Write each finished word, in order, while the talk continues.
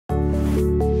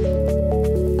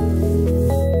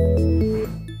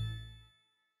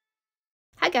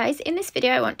guys, in this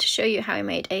video I want to show you how I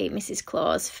made a Mrs.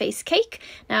 Claus face cake.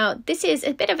 Now this is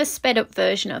a bit of a sped up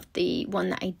version of the one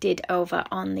that I did over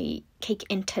on the Cake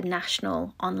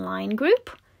International online group.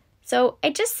 So I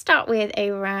just start with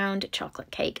a round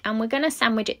chocolate cake and we're going to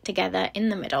sandwich it together in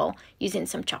the middle using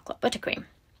some chocolate buttercream.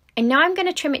 And now I'm going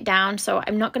to trim it down, so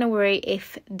I'm not going to worry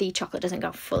if the chocolate doesn't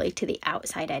go fully to the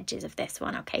outside edges of this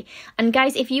one, okay? And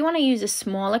guys, if you want to use a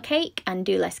smaller cake and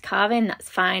do less carving, that's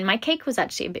fine. My cake was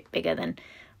actually a bit bigger than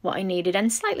what I needed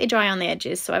and slightly dry on the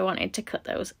edges, so I wanted to cut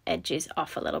those edges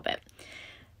off a little bit.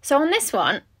 So on this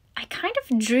one, I kind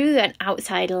of drew an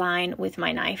outside line with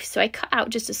my knife. So I cut out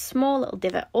just a small little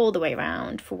divot all the way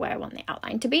around for where I want the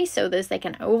outline to be. So there's like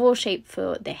an oval shape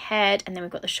for the head, and then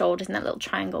we've got the shoulders, and that little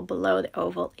triangle below the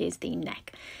oval is the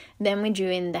neck. Then we drew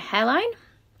in the hairline,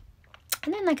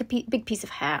 and then like a big piece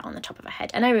of hair on the top of her head.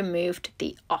 And I removed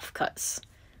the offcuts,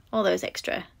 all those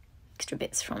extra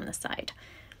bits from the side.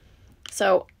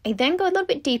 So I then go a little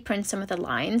bit deeper in some of the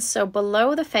lines. So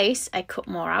below the face, I cut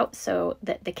more out so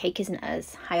that the cake isn't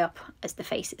as high up as the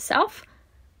face itself.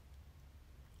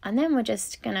 And then we're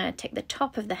just gonna take the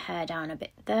top of the hair down a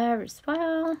bit there as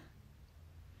well.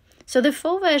 So the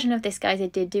full version of this, guys, I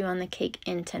did do on the Cake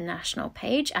International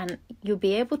page, and you'll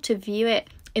be able to view it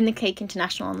in the Cake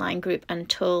International online group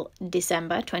until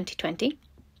December 2020,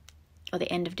 or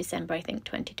the end of December, I think,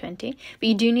 2020. But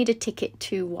you do need a ticket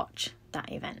to watch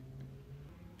that event.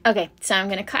 Okay, so I'm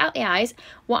going to cut out the eyes.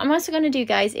 What I'm also going to do,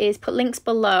 guys, is put links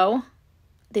below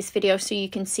this video so you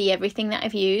can see everything that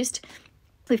I've used.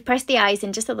 We've pressed the eyes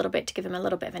in just a little bit to give them a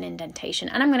little bit of an indentation,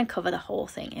 and I'm going to cover the whole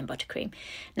thing in buttercream.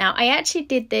 Now, I actually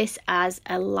did this as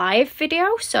a live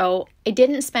video, so it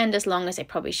didn't spend as long as I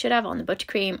probably should have on the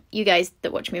buttercream. You guys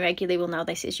that watch me regularly will know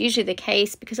this is usually the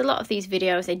case, because a lot of these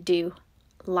videos I do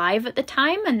live at the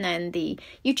time, and then the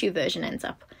YouTube version ends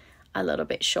up a little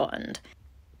bit shortened.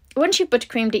 Once you've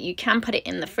buttercreamed it, you can put it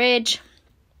in the fridge.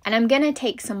 And I'm going to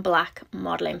take some black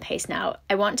modelling paste now.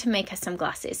 I want to make her some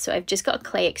glasses. So I've just got a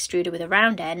clay extruder with a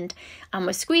round end, and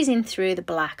we're squeezing through the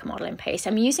black modelling paste.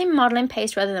 I'm using modelling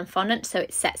paste rather than fondant, so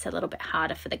it sets a little bit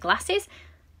harder for the glasses.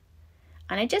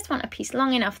 And I just want a piece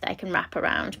long enough that I can wrap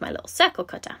around my little circle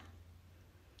cutter.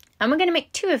 And we're going to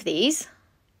make 2 of these.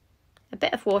 A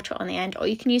bit of water on the end, or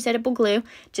you can use edible glue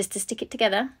just to stick it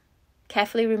together.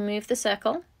 Carefully remove the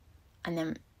circle, and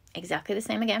then exactly the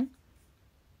same again.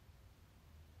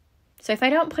 So if I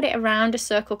don't put it around a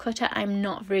circle cutter, I'm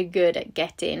not very good at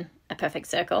getting a perfect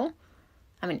circle.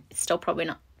 I mean, it's still probably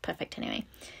not perfect anyway.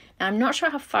 Now, I'm not sure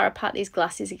how far apart these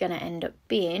glasses are going to end up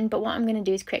being, but what I'm going to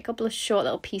do is create a couple of short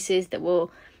little pieces that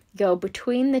will go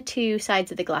between the 2 sides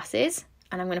of the glasses,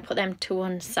 and I'm going to put them to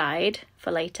one side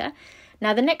for later.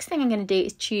 Now, the next thing I'm going to do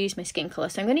is choose my skin colour.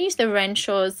 So I'm going to use the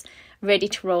Renshaw's Ready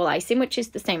to Roll icing, which is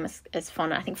the same as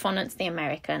fondant. I think fondant's the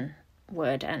American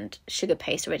word, and sugar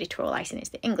paste or Ready to Roll icing is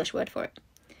the English word for it.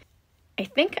 I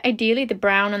think ideally the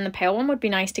brown and the pale one would be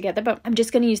nice together, but I'm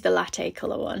just going to use the latte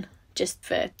colour one just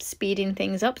for speeding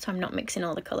things up, so I'm not mixing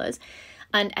all the colours.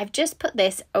 And I've just put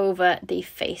this over the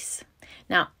face.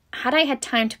 Now, had I had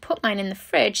time to put mine in the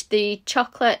fridge, the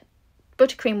chocolate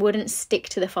buttercream wouldn't stick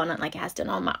to the fondant like it has done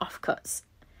on my offcuts.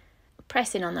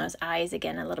 Pressing on those eyes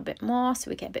again a little bit more so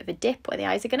we get a bit of a dip where the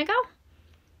eyes are going to go.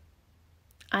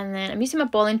 And then I'm using my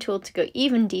balling tool to go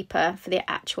even deeper for the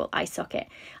actual eye socket.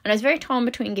 And I was very torn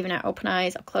between giving her open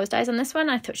eyes or closed eyes on this one.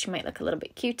 I thought she might look a little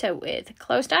bit cuter with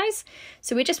closed eyes.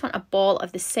 So we just want a ball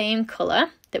of the same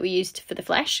colour that we used for the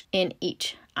flesh in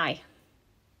each eye.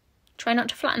 Try not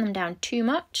to flatten them down too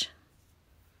much.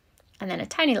 And then a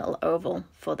tiny little oval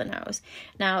for the nose.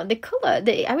 Now the colour,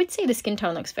 I would say the skin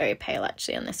tone looks very pale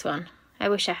actually on this one. I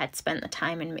wish I had spent the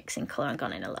time in mixing colour and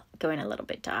going a little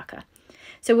bit darker.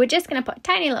 So we're just going to put a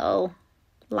tiny little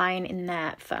line in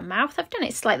there for a mouth. I've done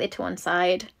it slightly to one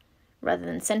side rather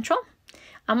than central.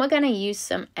 And we're going to use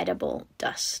some edible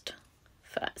dust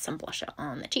for some blusher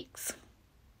on the cheeks.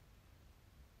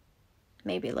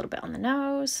 Maybe a little bit on the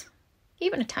nose,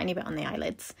 even a tiny bit on the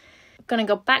eyelids. I'm going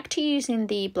to go back to using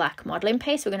the black modelling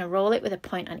paste. We're going to roll it with a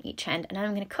point on each end, and then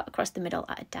I'm going to cut across the middle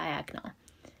at a diagonal.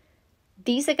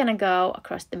 These are going to go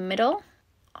across the middle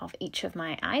of each of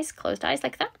my eyes, closed eyes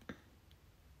like that.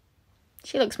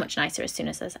 She looks much nicer as soon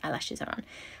as those eyelashes are on.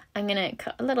 I'm going to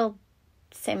cut a little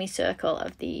semicircle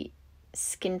of the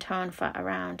skin tone for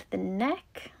around the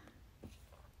neck.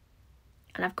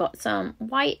 And I've got some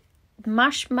white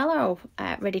marshmallow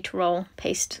ready to roll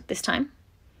paste this time.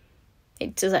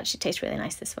 It does actually taste really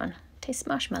nice, this one. It tastes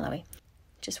marshmallowy.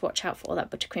 Just watch out for all that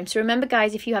buttercream. So remember,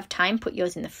 guys, if you have time, put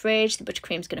yours in the fridge. The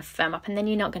buttercream's going to firm up, and then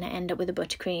you're not going to end up with the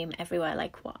buttercream everywhere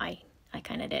like what I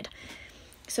kind of did.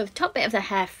 So the top bit of the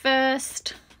hair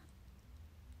first.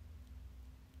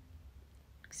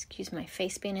 Excuse my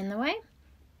face being in the way.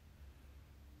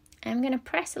 I'm going to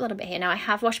press a little bit here. Now I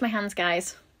have washed my hands,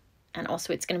 guys. And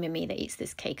also it's going to be me that eats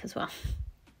this cake as well.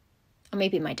 Or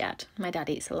maybe my dad. My dad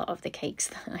eats a lot of the cakes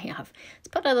that I have. Let's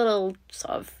put a little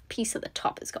sort of piece at the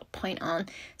top that's got a point on,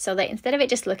 so that instead of it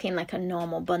just looking like a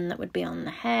normal bun that would be on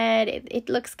the head, it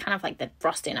looks kind of like the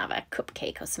frosting of a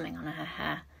cupcake or something on her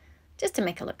hair. Just to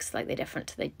make her look slightly different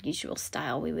to the usual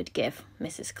style we would give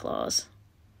Mrs. Claus.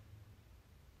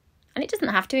 And it doesn't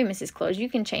have to be Mrs. Claus. You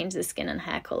can change the skin and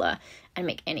hair colour and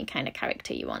make any kind of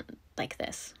character you want like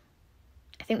this.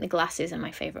 I think the glasses are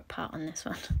my favourite part on this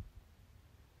one.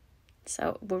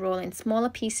 So we're rolling smaller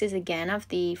pieces again of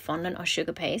the fondant or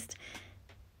sugar paste,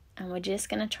 and we're just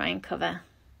going to try and cover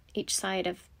each side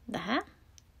of the hair.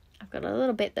 I've got a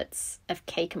little bit that's of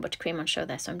cake and buttercream on show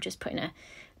there, so I'm just putting a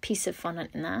piece of fondant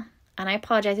in there. And I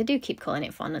apologise, I do keep calling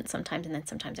it fondant sometimes, and then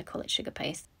sometimes I call it sugar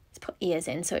paste. Let's put ears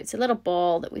in. So it's a little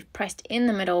ball that we've pressed in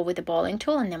the middle with the balling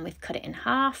tool, and then we've cut it in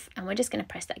half, and we're just going to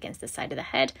press that against the side of the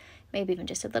head, maybe even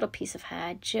just a little piece of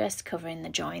hair, just covering the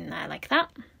join there like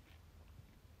that.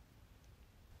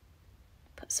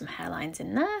 Put some hairlines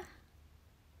in there.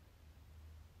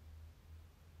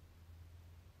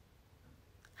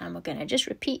 And we're going to just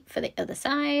repeat for the other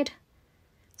side.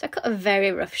 So I cut a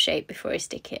very rough shape before I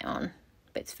stick it on,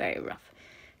 but it's very rough.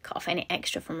 Cut off any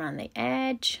extra from around the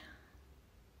edge.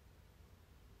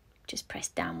 Just press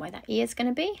down where that ear is going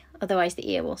to be. Otherwise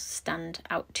the ear will stand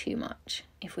out too much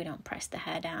if we don't press the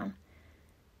hair down.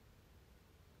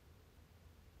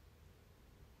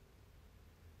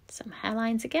 Some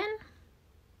hairlines again.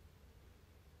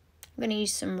 I'm going to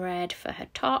use some red for her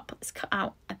top. Let's cut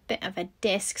out a bit of a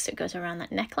disc so it goes around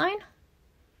that neckline.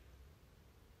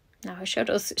 Now her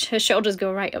shoulders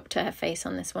go right up to her face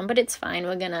on this one, but it's fine.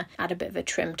 We're going to add a bit of a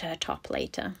trim to her top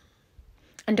later.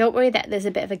 And don't worry that there's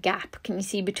a bit of a gap. Can you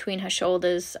see between her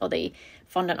shoulders, or the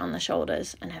fondant on the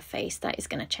shoulders, and her face? That is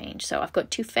going to change. So I've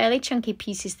got two fairly chunky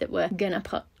pieces that we're going to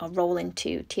put or roll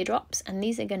into teardrops, and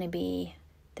these are going to be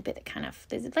the bit that kind of,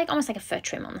 there's like almost like a fur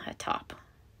trim on her top.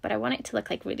 But I want it to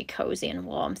look like really cozy and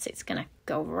warm, so it's going to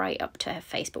go right up to her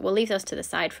face. But we'll leave those to the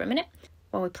side for a minute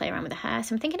while we play around with the hair.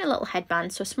 So I'm thinking a little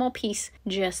headband, so a small piece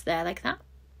just there like that.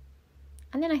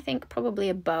 And then I think probably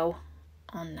a bow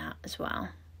on that as well,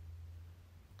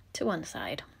 to one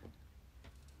side.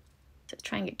 So let's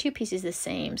try and get two pieces the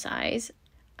same size.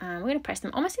 And we're going to press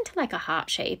them almost into like a heart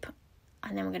shape.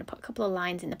 And then we're going to put a couple of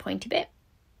lines in the pointy bit,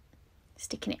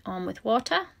 sticking it on with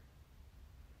water.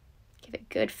 Give it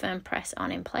a good firm press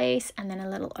on in place, and then a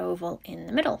little oval in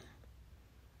the middle.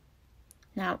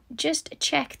 Now just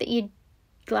check that your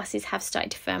glasses have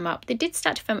started to firm up. They did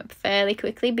start to firm up fairly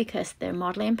quickly because they're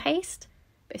modelling paste,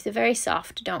 but if they're very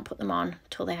soft, don't put them on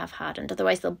till they have hardened,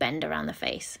 otherwise they'll bend around the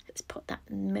face. Let's put that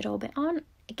middle bit on.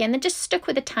 Again, they're just stuck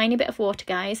with a tiny bit of water,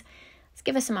 guys. Let's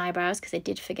give her some eyebrows, because I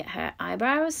did forget her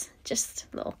eyebrows, just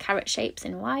little carrot shapes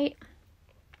in white.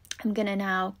 I'm going to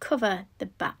now cover the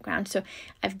background. So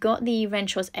I've got the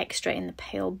Renshaws Extra in the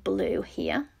pale blue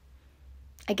here.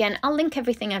 Again, I'll link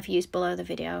everything I've used below the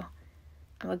video.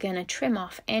 And we're going to trim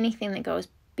off anything that goes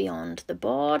beyond the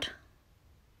board.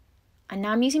 And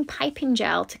now I'm using piping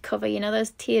gel to cover, you know, those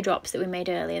teardrops that we made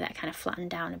earlier that kind of flattened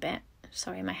down a bit.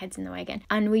 Sorry, my head's in the way again.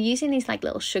 And we're using these like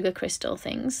little sugar crystal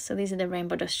things. So these are the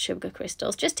rainbow dust sugar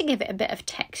crystals, just to give it a bit of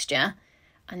texture.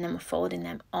 And then we're folding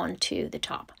them onto the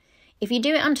top. If you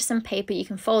do it onto some paper, you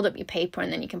can fold up your paper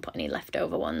and then you can put any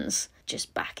leftover ones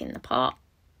just back in the pot.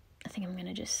 I think I'm going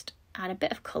to just add a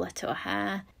bit of colour to her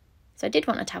hair. So I did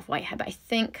want her to have white hair, but I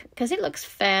think because it looks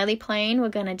fairly plain, we're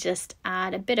going to just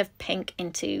add a bit of pink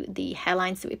into the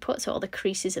hairlines that we put, so all the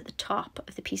creases at the top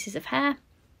of the pieces of hair.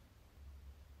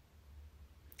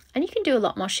 And you can do a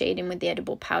lot more shading with the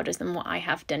edible powders than what I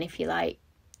have done if you like,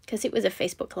 because it was a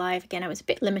Facebook Live. Again, I was a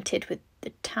bit limited with the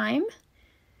time.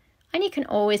 And you can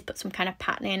always put some kind of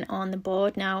patterning on the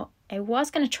board. Now, I was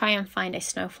going to try and find a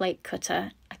snowflake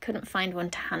cutter. I couldn't find one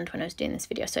to hand when I was doing this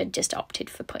video, so I just opted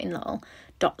for putting little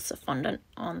dots of fondant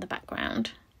on the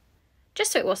background,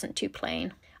 just so it wasn't too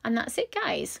plain. And that's it,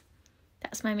 guys.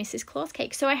 That's my Mrs. Claus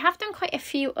cake. So I have done quite a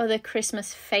few other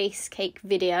Christmas face cake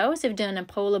videos. I've done a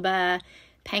polar bear,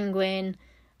 penguin,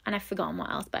 and I've forgotten what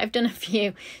else, but I've done a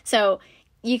few. So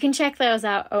you can check those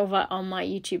out over on my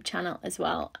YouTube channel as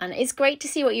well. And it's great to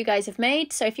see what you guys have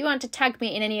made. So if you want to tag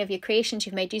me in any of your creations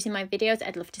you've made using my videos,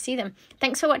 I'd love to see them.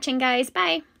 Thanks for watching, guys.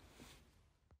 Bye.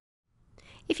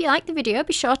 If you liked the video,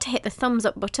 be sure to hit the thumbs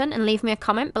up button and leave me a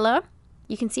comment below.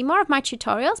 You can see more of my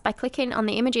tutorials by clicking on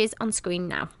the images on screen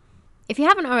now. If you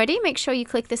haven't already, make sure you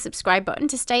click the subscribe button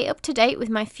to stay up to date with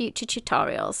my future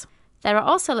tutorials. There are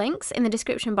also links in the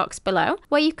description box below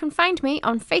where you can find me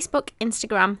on Facebook,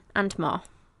 Instagram, and more.